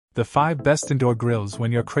The 5 best indoor grills.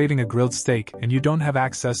 When you're craving a grilled steak and you don't have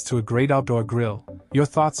access to a great outdoor grill, your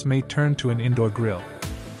thoughts may turn to an indoor grill.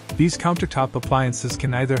 These countertop appliances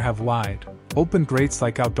can either have wide, open grates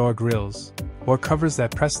like outdoor grills, or covers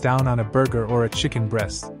that press down on a burger or a chicken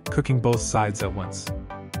breast, cooking both sides at once.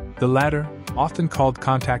 The latter, often called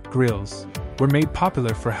contact grills, were made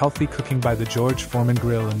popular for healthy cooking by the George Foreman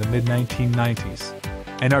grill in the mid-1990s,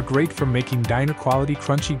 and are great for making diner-quality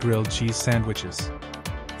crunchy grilled cheese sandwiches.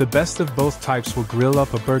 The best of both types will grill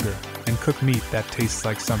up a burger and cook meat that tastes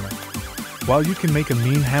like summer. While you can make a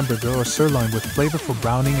mean hamburger or sirloin with flavorful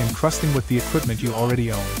browning and crusting with the equipment you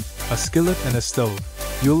already own, a skillet and a stove,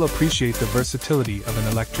 you'll appreciate the versatility of an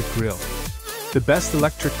electric grill. The best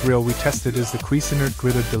electric grill we tested is the Cuisinart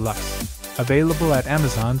Griddler Deluxe, available at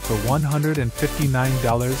Amazon for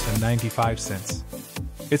 $159.95.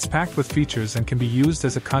 It's packed with features and can be used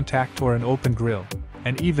as a contact or an open grill,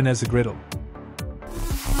 and even as a griddle.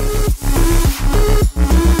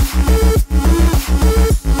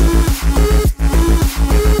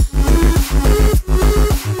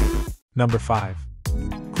 Number 5.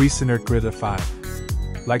 Cuisinart Griddler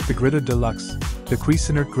 5. Like the Griddler Deluxe, the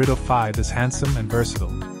Cuisinart Griddler 5 is handsome and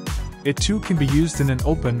versatile. It too can be used in an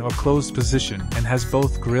open or closed position and has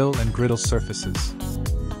both grill and griddle surfaces.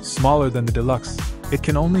 Smaller than the Deluxe, it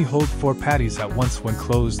can only hold 4 patties at once when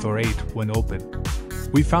closed or 8 when open.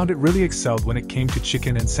 We found it really excelled when it came to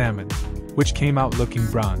chicken and salmon, which came out looking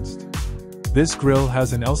bronzed. This grill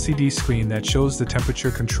has an LCD screen that shows the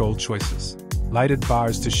temperature control choices, lighted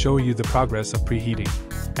bars to show you the progress of preheating,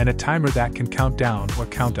 and a timer that can count down or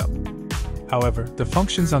count up. However, the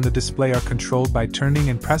functions on the display are controlled by turning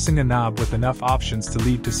and pressing a knob with enough options to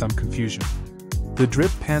lead to some confusion. The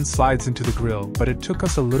drip pan slides into the grill, but it took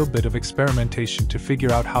us a little bit of experimentation to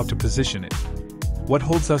figure out how to position it. What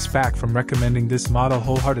holds us back from recommending this model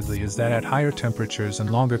wholeheartedly is that at higher temperatures and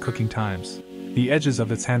longer cooking times, the edges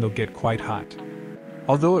of its handle get quite hot.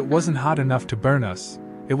 Although it wasn't hot enough to burn us,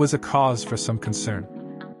 it was a cause for some concern.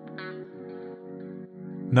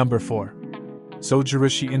 Number 4.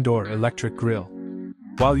 Zojirushi Indoor Electric Grill.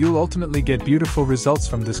 While you'll ultimately get beautiful results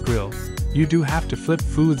from this grill, you do have to flip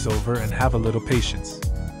foods over and have a little patience.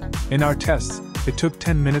 In our tests, it took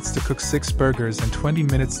 10 minutes to cook 6 burgers and 20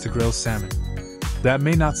 minutes to grill salmon. That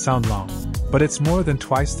may not sound long, but it's more than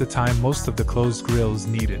twice the time most of the closed grills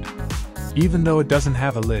needed. Even though it doesn't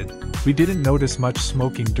have a lid, we didn't notice much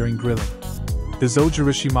smoking during grilling. The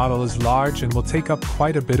Zojirushi model is large and will take up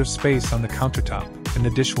quite a bit of space on the countertop, in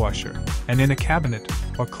the dishwasher, and in a cabinet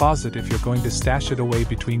or closet if you're going to stash it away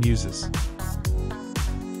between uses.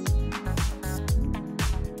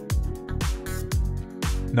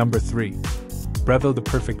 Number 3. Breville the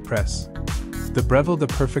Perfect Press. The Breville the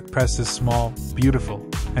Perfect Press is small, beautiful,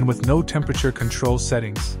 and with no temperature control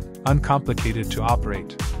settings, uncomplicated to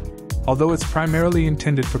operate. Although it's primarily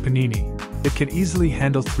intended for panini, it can easily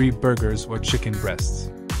handle 3 burgers or chicken breasts.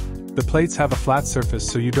 The plates have a flat surface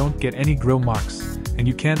so you don't get any grill marks, and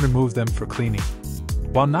you can remove them for cleaning.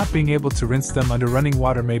 While not being able to rinse them under running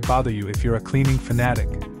water may bother you if you're a cleaning fanatic,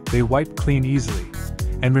 they wipe clean easily,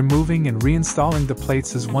 and removing and reinstalling the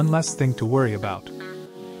plates is one less thing to worry about.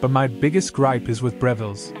 But my biggest gripe is with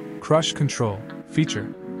Breville's Crush Control feature,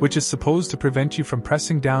 which is supposed to prevent you from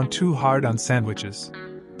pressing down too hard on sandwiches.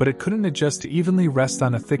 But it couldn't adjust to evenly rest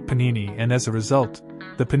on a thick panini, and as a result,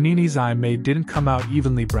 the paninis I made didn't come out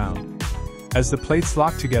evenly brown. As the plates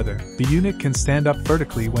lock together, the unit can stand up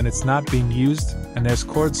vertically when it's not being used, and there's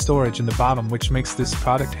cord storage in the bottom which makes this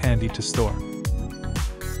product handy to store.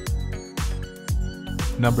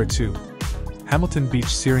 Number 2. Hamilton Beach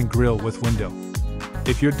Searing Grill with Window.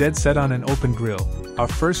 If you're dead set on an open grill, our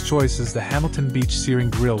first choice is the Hamilton Beach Searing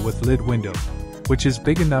Grill with lid window, which is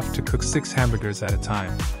big enough to cook 6 hamburgers at a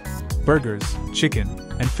time. Burgers, chicken,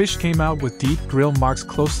 and fish came out with deep grill marks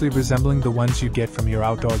closely resembling the ones you get from your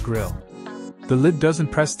outdoor grill. The lid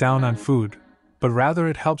doesn't press down on food, but rather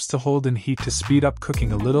it helps to hold in heat to speed up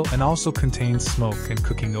cooking a little and also contains smoke and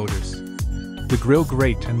cooking odors. The grill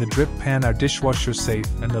grate and the drip pan are dishwasher safe,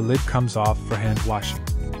 and the lid comes off for hand washing.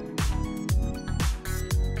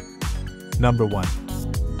 Number 1.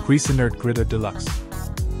 Cuisinart Griddler Deluxe.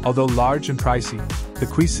 Although large and pricey, the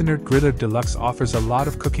Cuisinart Griddler Deluxe offers a lot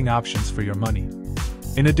of cooking options for your money.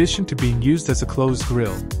 In addition to being used as a closed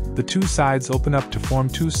grill, the 2 sides open up to form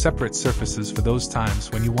 2 separate surfaces for those times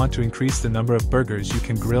when you want to increase the number of burgers you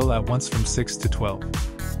can grill at once from 6 to 12.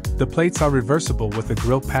 The plates are reversible with a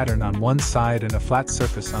grill pattern on one side and a flat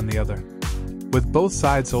surface on the other. With both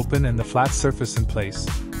sides open and the flat surface in place,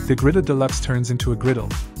 the Griddler Deluxe turns into a griddle,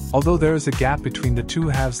 although there is a gap between the 2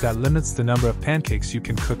 halves that limits the number of pancakes you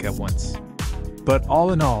can cook at once. But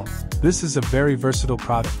all in all, this is a very versatile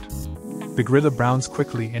product. The griddler browns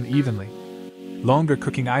quickly and evenly. Longer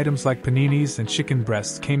cooking items like paninis and chicken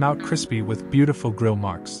breasts came out crispy with beautiful grill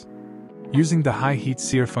marks. Using the high heat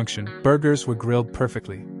sear function, burgers were grilled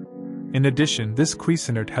perfectly. In addition, this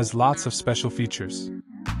Cuisinart has lots of special features.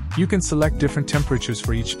 You can select different temperatures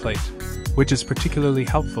for each plate, which is particularly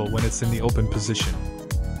helpful when it's in the open position.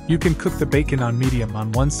 You can cook the bacon on medium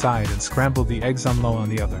on one side and scramble the eggs on low on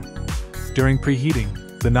the other. During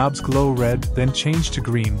preheating, the knobs glow red, then change to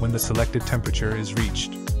green when the selected temperature is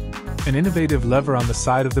reached. An innovative lever on the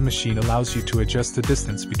side of the machine allows you to adjust the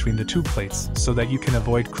distance between the two plates so that you can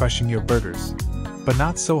avoid crushing your burgers, but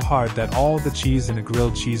not so hard that all the cheese in a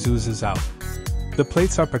grilled cheese oozes out. The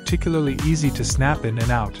plates are particularly easy to snap in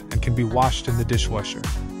and out and can be washed in the dishwasher.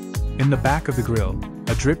 In the back of the grill,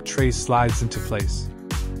 a drip tray slides into place.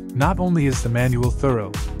 Not only is the manual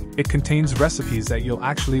thorough, it contains recipes that you'll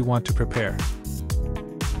actually want to prepare.